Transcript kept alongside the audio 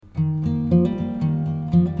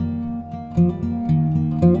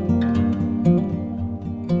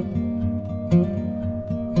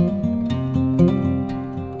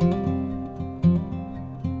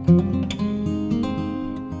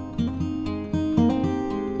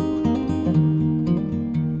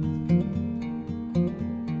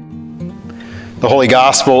The Holy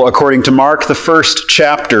Gospel according to Mark, the first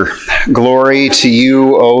chapter. Glory to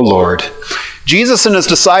you, O Lord. Jesus and his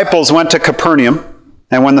disciples went to Capernaum,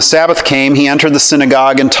 and when the Sabbath came, he entered the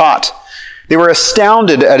synagogue and taught. They were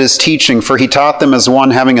astounded at his teaching, for he taught them as one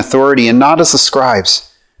having authority and not as the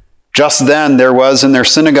scribes. Just then there was in their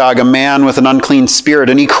synagogue a man with an unclean spirit,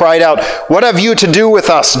 and he cried out, "What have you to do with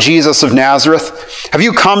us, Jesus of Nazareth? Have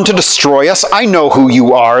you come to destroy us? I know who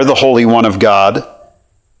you are, the Holy One of God."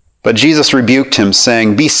 But Jesus rebuked him,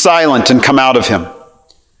 saying, "Be silent and come out of him."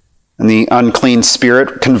 And the unclean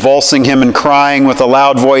spirit, convulsing him and crying with a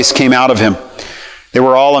loud voice, came out of him. They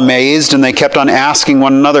were all amazed, and they kept on asking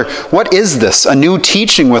one another, "What is this? A new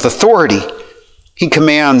teaching with authority. He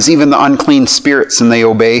commands even the unclean spirits, and they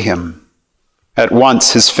obey him." At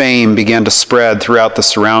once his fame began to spread throughout the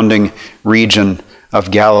surrounding region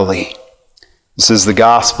of Galilee. This is the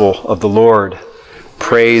gospel of the Lord.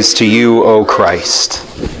 Praise to you, O Christ.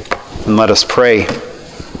 And let us pray.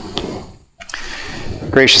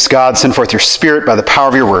 Gracious God, send forth your Spirit by the power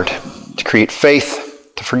of your word to create faith,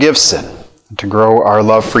 to forgive sin, and to grow our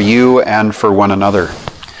love for you and for one another.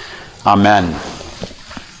 Amen.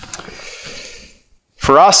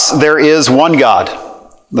 For us, there is one God,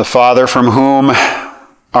 the Father, from whom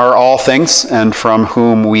are all things and from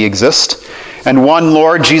whom we exist, and one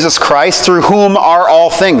Lord, Jesus Christ, through whom are all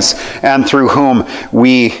things and through whom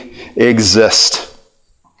we exist.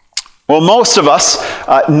 Well, most of us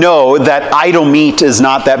know that idol meat is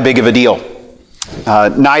not that big of a deal.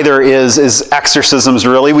 Neither is exorcisms,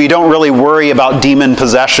 really. We don't really worry about demon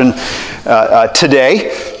possession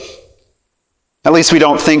today. At least we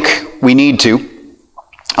don't think we need to.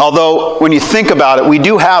 Although, when you think about it, we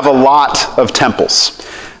do have a lot of temples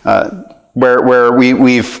where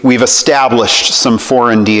we've established some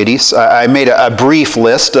foreign deities. I made a brief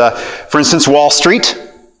list. For instance, Wall Street.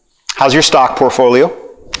 How's your stock portfolio?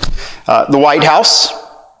 The White House,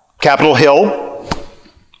 Capitol Hill,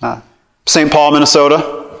 St. Paul, Minnesota,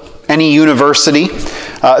 any university,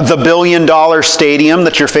 the billion-dollar stadium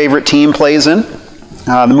that your favorite team plays in,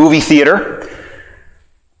 the movie theater.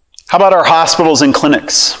 How about our hospitals and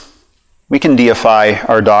clinics? We can deify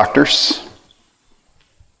our doctors.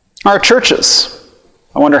 Our churches.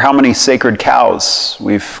 I wonder how many sacred cows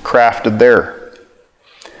we've crafted there.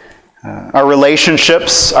 Our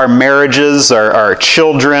relationships, our marriages, our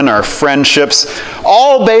children, our friendships,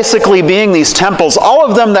 all basically being these temples, all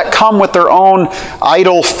of them that come with their own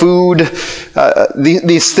idol food,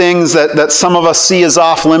 these things that some of us see as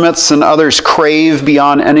off limits and others crave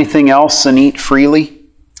beyond anything else and eat freely.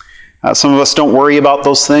 Some of us don't worry about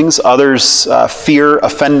those things. Others fear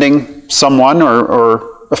offending someone or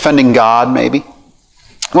offending God, maybe.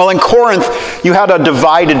 Well, in Corinth, you had a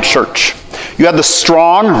divided church. You had the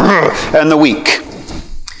strong and the weak.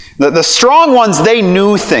 The strong ones, they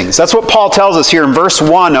knew things. That's what Paul tells us here in verse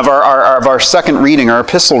 1 of our second reading, our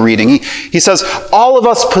epistle reading. He says, all of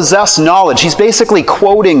us possess knowledge. He's basically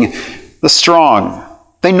quoting the strong.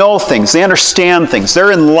 They know things. They understand things.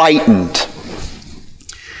 They're enlightened.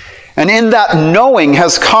 And in that knowing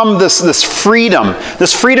has come this freedom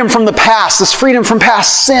from the past, this freedom from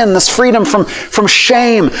past sin, this freedom from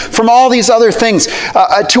shame, from all these other things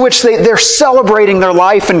to which they're celebrating their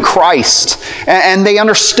life in Christ. And they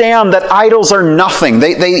understand that idols are nothing.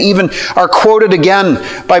 They even are quoted again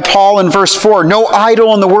by Paul in verse 4. No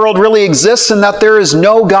idol in the world really exists, and that there is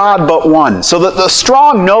no God but one. So that the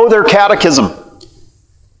strong know their catechism.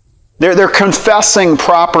 They're confessing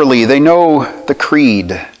properly. They know the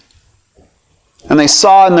creed. And they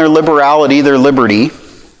saw in their liberality, their liberty,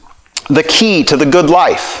 the key to the good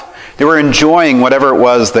life. They were enjoying whatever it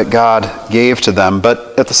was that God gave to them.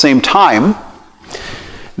 But at the same time,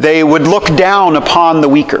 they would look down upon the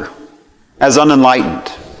weaker as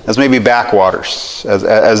unenlightened, as maybe backwaters,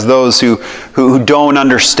 as those who don't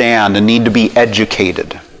understand and need to be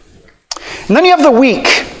educated. And then you have the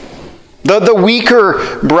weak. The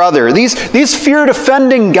weaker brother. These feared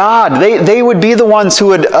offending God. They would be the ones who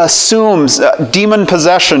would assume demon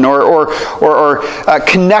possession or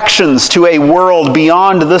connections to a world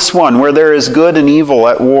beyond this one where there is good and evil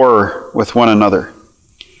at war with one another.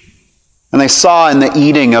 And they saw in the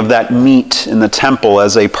eating of that meat in the temple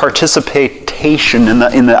as a participation in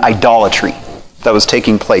the idolatry that was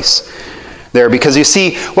taking place there. Because you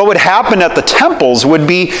see, what would happen at the temples would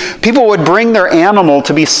be people would bring their animal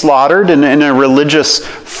to be slaughtered in a religious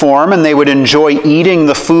form, and they would enjoy eating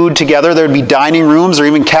the food together. There would be dining rooms or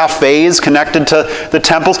even cafes connected to the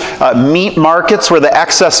temples, meat markets where the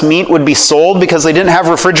excess meat would be sold because they didn't have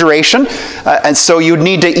refrigeration, and so you'd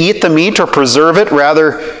need to eat the meat or preserve it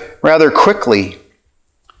rather quickly.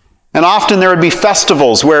 And often there would be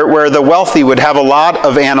festivals where the wealthy would have a lot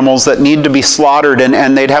of animals that need to be slaughtered,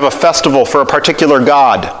 and they'd have a festival for a particular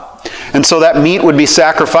god. And so that meat would be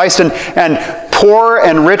sacrificed, and poor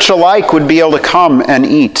and rich alike would be able to come and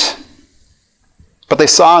eat. But they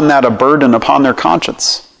saw in that a burden upon their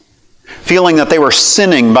conscience, feeling that they were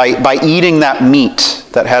sinning by eating that meat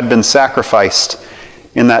that had been sacrificed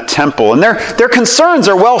in that temple. And their concerns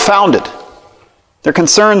are well-founded. Their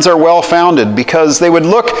concerns are well-founded because they would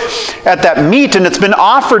look at that meat and it's been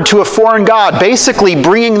offered to a foreign god, basically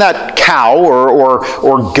bringing that cow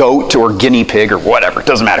or goat or guinea pig or whatever, it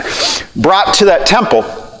doesn't matter, brought to that temple,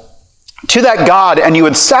 to that god, and you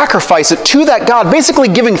would sacrifice it to that god, basically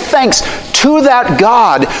giving thanks to that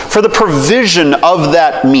god for the provision of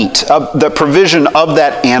that meat, of the provision of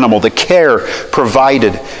that animal, the care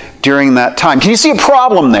provided during that time. Can you see a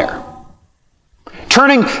problem there?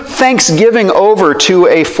 Turning thanksgiving over to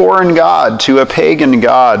a foreign god, to a pagan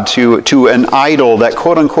god, to an idol that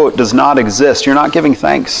quote-unquote does not exist. You're not giving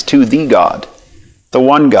thanks to the God, the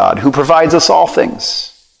one God, who provides us all things.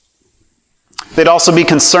 They'd also be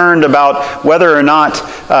concerned about whether or not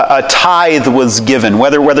a tithe was given,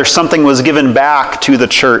 whether something was given back to the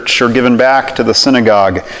church or given back to the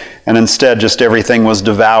synagogue, and instead just everything was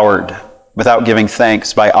devoured without giving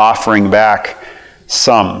thanks by offering back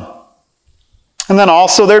some. And then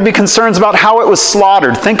also there'd be concerns about how it was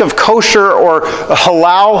slaughtered. Think of kosher or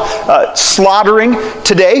halal slaughtering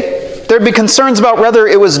today. There'd be concerns about whether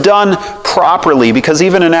it was done properly, because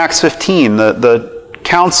even in Acts 15, the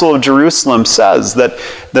Council of Jerusalem says that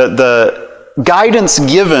the guidance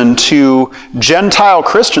given to Gentile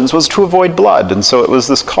Christians was to avoid blood. And so it was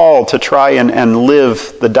this call to try and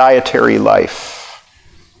live the dietary life.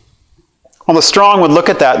 Well, the strong would look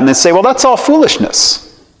at that and they'd say, well, that's all foolishness.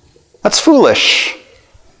 That's foolish.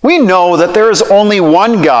 We know that there is only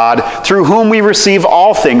one God through whom we receive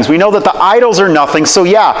all things. We know that the idols are nothing. So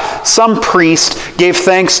yeah, some priest gave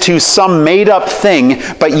thanks to some made-up thing,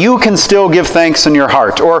 but you can still give thanks in your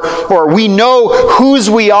heart. Or we know whose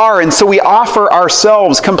we are, and so we offer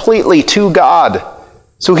ourselves completely to God.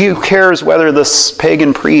 So who cares whether this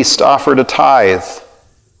pagan priest offered a tithe?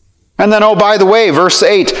 And then, oh, by the way, verse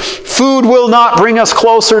 8, food will not bring us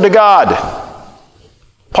closer to God.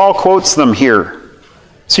 Paul quotes them here.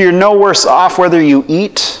 So you're no worse off whether you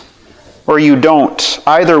eat or you don't.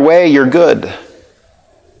 Either way, you're good.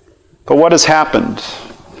 But what has happened?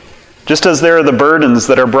 Just as there are the burdens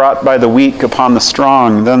that are brought by the weak upon the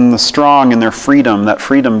strong, then the strong in their freedom, that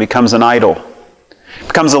freedom becomes an idol. It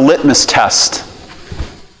becomes a litmus test.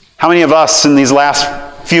 How many of us in these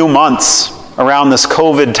last few months around this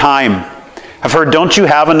COVID time have heard, don't you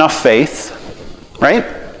have enough faith?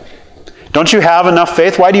 Right? Don't you have enough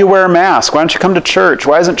faith? Why do you wear a mask? Why don't you come to church?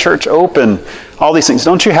 Why isn't church open? All these things.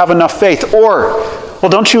 Don't you have enough faith? Or, well,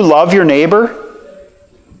 don't you love your neighbor?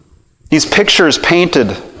 These pictures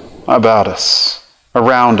painted about us,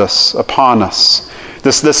 around us, upon us.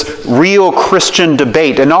 This real Christian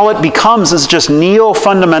debate. And all it becomes is just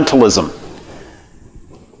neo-fundamentalism.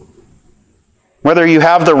 Whether you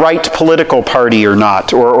have the right political party or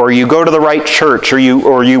not, or you go to the right church, or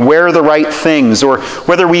you wear the right things, or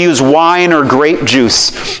whether we use wine or grape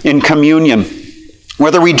juice in communion,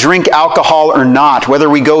 whether we drink alcohol or not, whether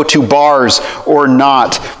we go to bars or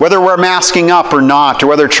not, whether we're masking up or not, or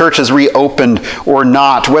whether church is reopened or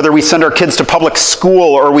not, whether we send our kids to public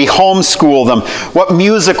school or we homeschool them, what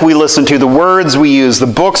music we listen to, the words we use, the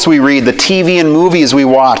books we read, the TV and movies we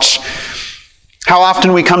watch, how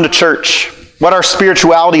often we come to church, what our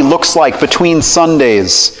spirituality looks like between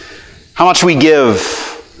Sundays, how much we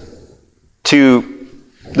give to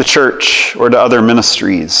the church or to other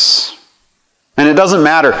ministries. And it doesn't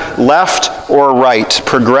matter, left or right,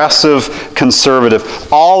 progressive,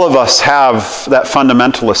 conservative, all of us have that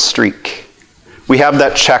fundamentalist streak. We have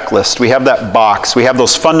that checklist, we have that box, we have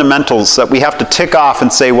those fundamentals that we have to tick off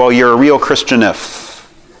and say, well, you're a real Christian if.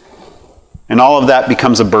 And all of that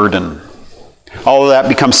becomes a burden. All of that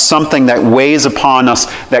becomes something that weighs upon us,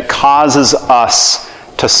 that causes us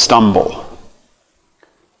to stumble,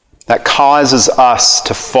 that causes us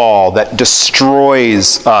to fall, that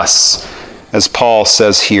destroys us, as Paul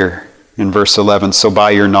says here in verse 11. So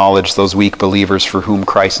by your knowledge, those weak believers for whom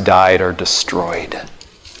Christ died are destroyed.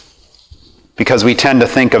 Because we tend to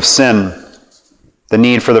think of sin, the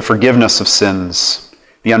need for the forgiveness of sins,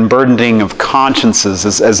 the unburdening of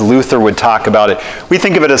consciences, as Luther would talk about it. We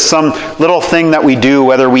think of it as some little thing that we do,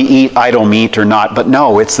 whether we eat idol meat or not. But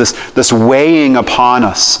no, it's this weighing upon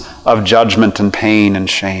us of judgment and pain and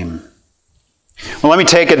shame. Well, let me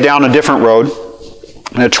take it down a different road.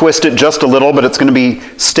 I'm going to twist it just a little, but it's going to be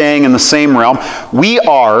staying in the same realm. We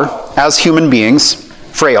are, as human beings,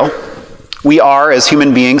 frail. We are, as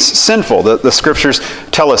human beings, sinful. The scriptures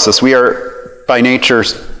tell us this. We are, by nature,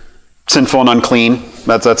 sinful and unclean.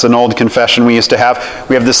 That's an old confession we used to have.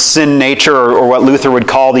 We have this sin nature, or what Luther would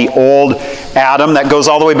call the old Adam, that goes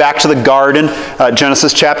all the way back to the garden,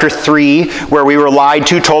 Genesis chapter 3, where we were lied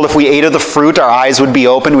to, told if we ate of the fruit, our eyes would be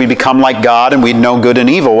open, we'd become like God, and we'd know good and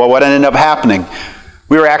evil. Well, what ended up happening?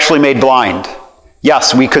 We were actually made blind.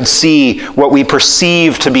 Yes, we could see what we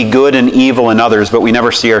perceive to be good and evil in others, but we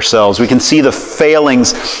never see ourselves. We can see the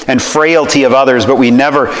failings and frailty of others, but we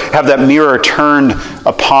never have that mirror turned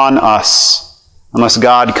upon us unless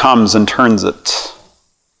God comes and turns it.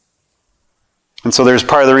 And so there's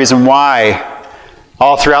part of the reason why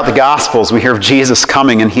all throughout the Gospels we hear of Jesus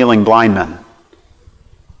coming and healing blind men.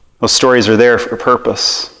 Those stories are there for a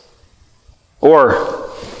purpose. Or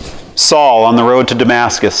Saul on the road to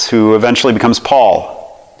Damascus, who eventually becomes Paul,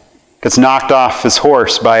 gets knocked off his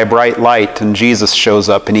horse by a bright light, and Jesus shows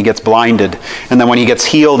up and he gets blinded. And then when he gets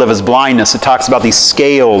healed of his blindness, it talks about these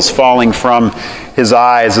scales falling from his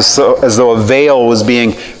eyes as though a veil was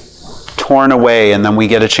being torn away. And then we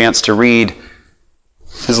get a chance to read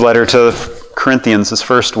his letter to Corinthians, his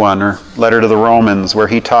first one, or letter to the Romans, where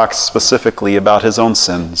he talks specifically about his own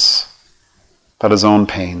sins, about his own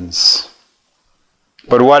pains.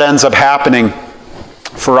 But what ends up happening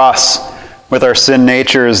for us with our sin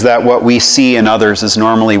nature is that what we see in others is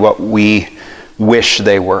normally what we wish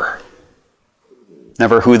they were.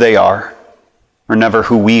 Never who they are, or never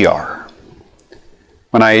who we are.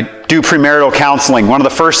 When I do premarital counseling, one of the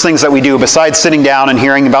first things that we do, besides sitting down and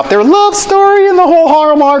hearing about their love story and the whole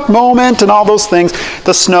Hallmark moment and all those things,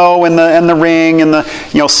 the snow and the ring and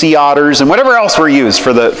the sea otters and whatever else were used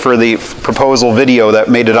for the proposal video that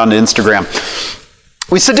made it onto Instagram,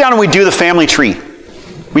 we sit down and we do the family tree.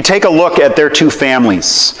 We take a look at their two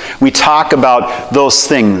families. We talk about those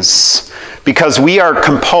things because we are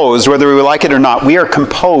composed, whether we like it or not, we are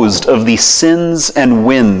composed of the sins and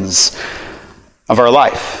wins of our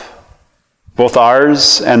life, both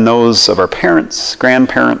ours and those of our parents,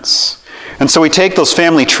 grandparents. And so we take those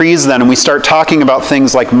family trees then and we start talking about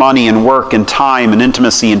things like money and work and time and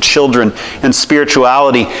intimacy and children and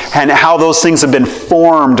spirituality and how those things have been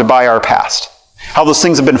formed by our past. How those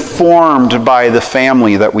things have been formed by the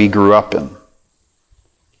family that we grew up in.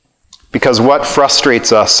 Because what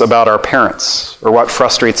frustrates us about our parents, or what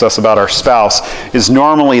frustrates us about our spouse, is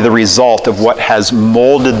normally the result of what has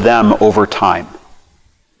molded them over time.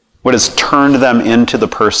 What has turned them into the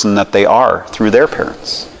person that they are through their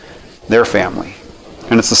parents, their family.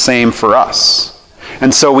 And it's the same for us.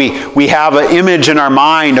 And so we have an image in our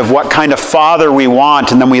mind of what kind of father we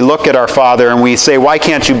want, and then we look at our father and we say, why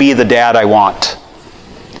can't you be the dad I want?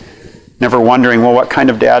 Never wondering, well, what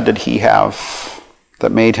kind of dad did he have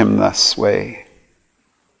that made him this way?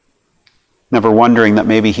 Never wondering that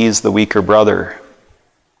maybe he's the weaker brother.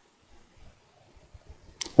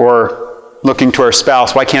 Or looking to our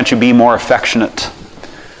spouse, why can't you be more affectionate?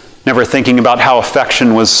 Never thinking about how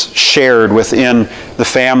affection was shared within the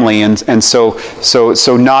family, and so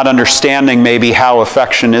not understanding maybe how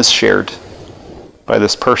affection is shared by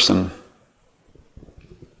this person.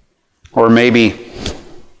 Or maybe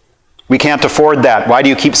we can't afford that. Why do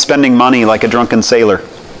you keep spending money like a drunken sailor?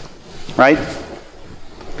 Right?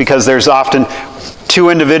 Because there's often two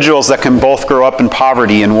individuals that can both grow up in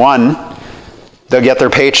poverty, and one, they'll get their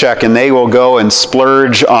paycheck and they will go and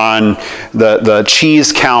splurge on the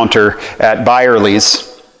cheese counter at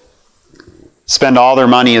Byerly's, spend all their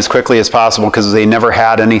money as quickly as possible because they never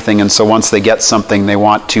had anything, and so once they get something, they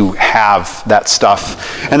want to have that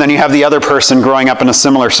stuff. And then you have the other person growing up in a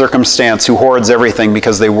similar circumstance who hoards everything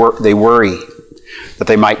because they worry that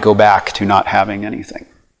they might go back to not having anything.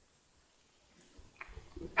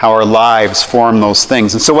 How our lives form those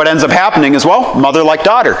things. And so what ends up happening is, well, mother like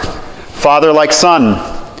daughter, father like son.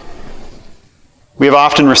 We have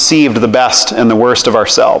often received the best and the worst of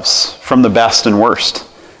ourselves from the best and worst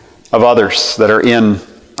of others that are in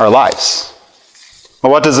our lives.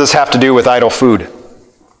 Well, what does this have to do with idol food?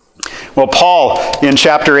 Well, Paul, in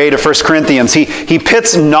chapter 8 of 1 Corinthians, he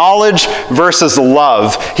pits knowledge versus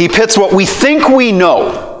love. He pits what we think we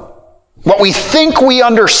know, what we think we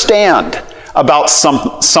understand about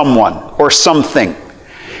someone or something.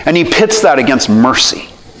 And he pits that against mercy.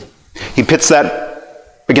 He pits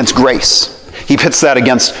that against grace. He pits that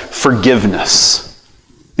against forgiveness.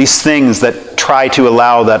 These things that try to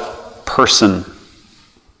allow that person,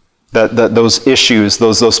 that those issues,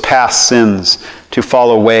 those past sins to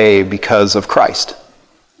fall away because of Christ.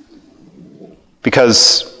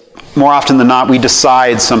 Because more often than not, we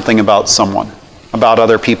decide something about someone, about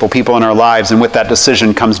other people in our lives, and with that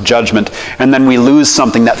decision comes judgment. And then we lose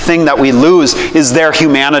something. That thing that we lose is their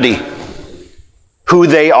humanity. who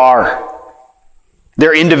they are,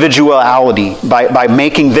 their individuality, by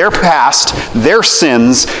making their past, their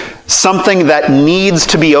sins, something that needs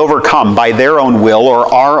to be overcome by their own will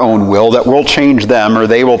or our own will, that will change them or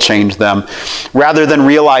they will change them, rather than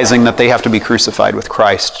realizing that they have to be crucified with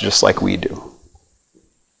Christ just like we do.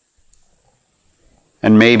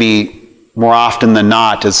 And maybe more often than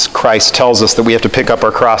not, as Christ tells us that we have to pick up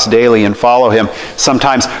our cross daily and follow him,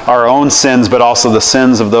 sometimes our own sins, but also the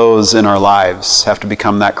sins of those in our lives, have to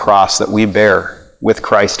become that cross that we bear with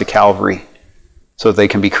Christ to Calvary, so that they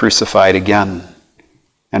can be crucified again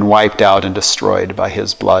and wiped out and destroyed by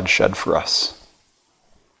his blood shed for us.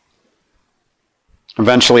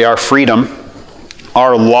 Eventually, our freedom,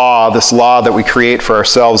 our law, this law that we create for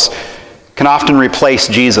ourselves, can often replace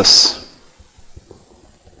Jesus,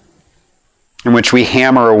 in which we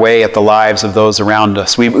hammer away at the lives of those around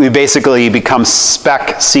us. We basically become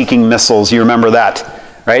speck-seeking missiles. You remember that,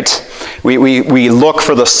 right? We look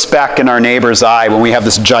for the speck in our neighbor's eye when we have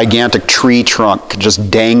this gigantic tree trunk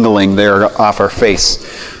just dangling there off our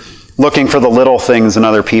face. Looking for the little things in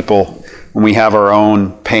other people when we have our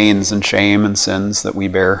own pains and shame and sins that we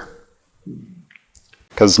bear.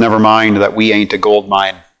 Because never mind that we ain't a gold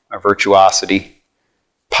mine of virtuosity,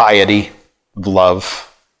 piety, of love.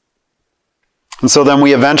 And so then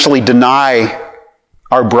we eventually deny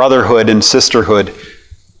our brotherhood and sisterhood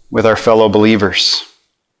with our fellow believers.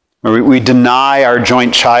 We deny our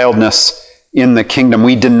joint childness in the kingdom.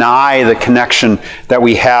 We deny the connection that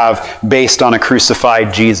we have based on a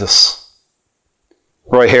crucified Jesus.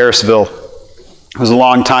 Roy Harrisville, who's a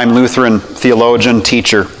longtime Lutheran theologian,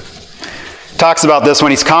 teacher, talks about this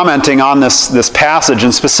when he's commenting on this passage,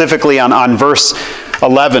 and specifically on verse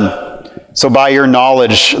 11. So by your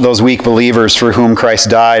knowledge, those weak believers for whom Christ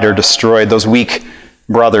died are destroyed, those weak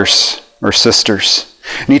brothers or sisters.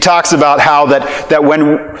 And he talks about how that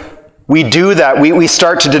when we do that, we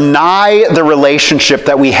start to deny the relationship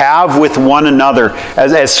that we have with one another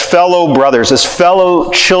as fellow brothers, as fellow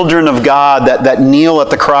children of God that kneel at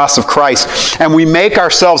the cross of Christ. And we make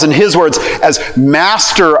ourselves, in his words, as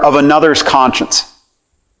master of another's conscience,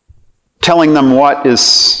 telling them what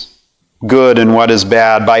is good and what is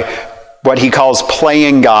bad by what he calls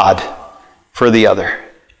playing God for the other.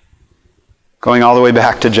 Going all the way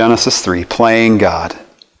back to Genesis 3, playing God.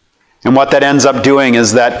 And what that ends up doing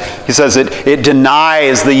is that, he says, it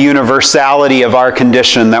denies the universality of our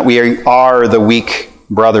condition, that we are the weak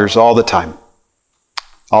brothers all the time.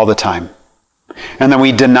 All the time. And then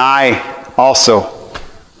we deny also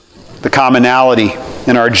the commonality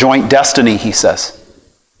in our joint destiny, he says,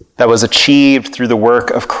 that was achieved through the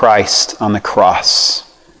work of Christ on the cross,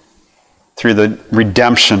 through the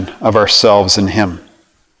redemption of ourselves in him.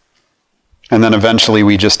 And then eventually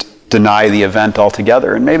we just deny the event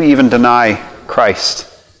altogether, and maybe even deny Christ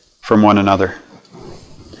from one another.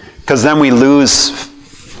 Because then we lose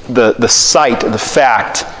the sight, the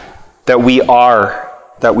fact that we are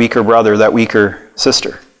that weaker brother, that weaker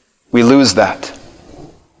sister. We lose that.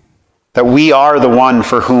 That we are the one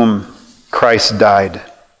for whom Christ died.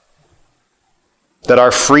 That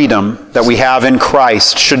our freedom that we have in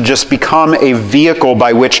Christ should just become a vehicle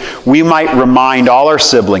by which we might remind all our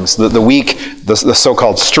siblings, the weak, the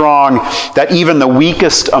so-called strong, that even the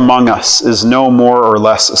weakest among us is no more or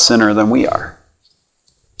less a sinner than we are.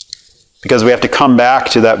 Because we have to come back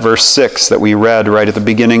to that verse 6 that we read right at the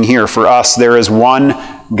beginning here. For us, there is one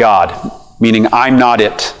God, meaning I'm not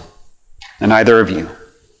it, and neither of you.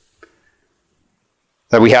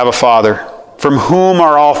 That we have a Father from whom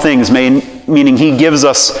are all things, meaning he gives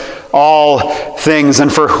us all things,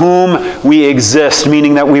 and for whom we exist,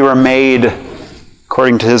 meaning that we were made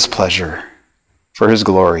according to his pleasure, for his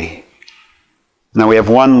glory. And that we have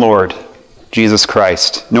one Lord, Jesus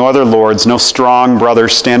Christ. No other lords, no strong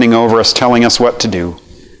brothers standing over us telling us what to do.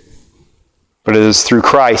 But it is through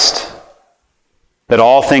Christ that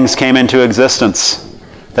all things came into existence.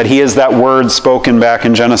 That he is that word spoken back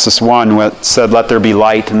in Genesis 1 that said, let there be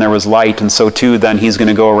light, and there was light. And so too, then he's going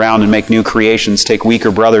to go around and make new creations, take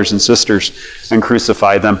weaker brothers and sisters and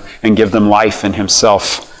crucify them and give them life in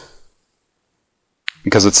himself.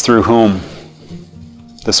 Because it's through whom,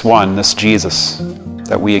 this one, this Jesus,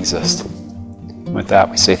 that we exist. With that,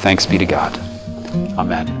 we say thanks be to God.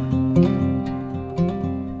 Amen.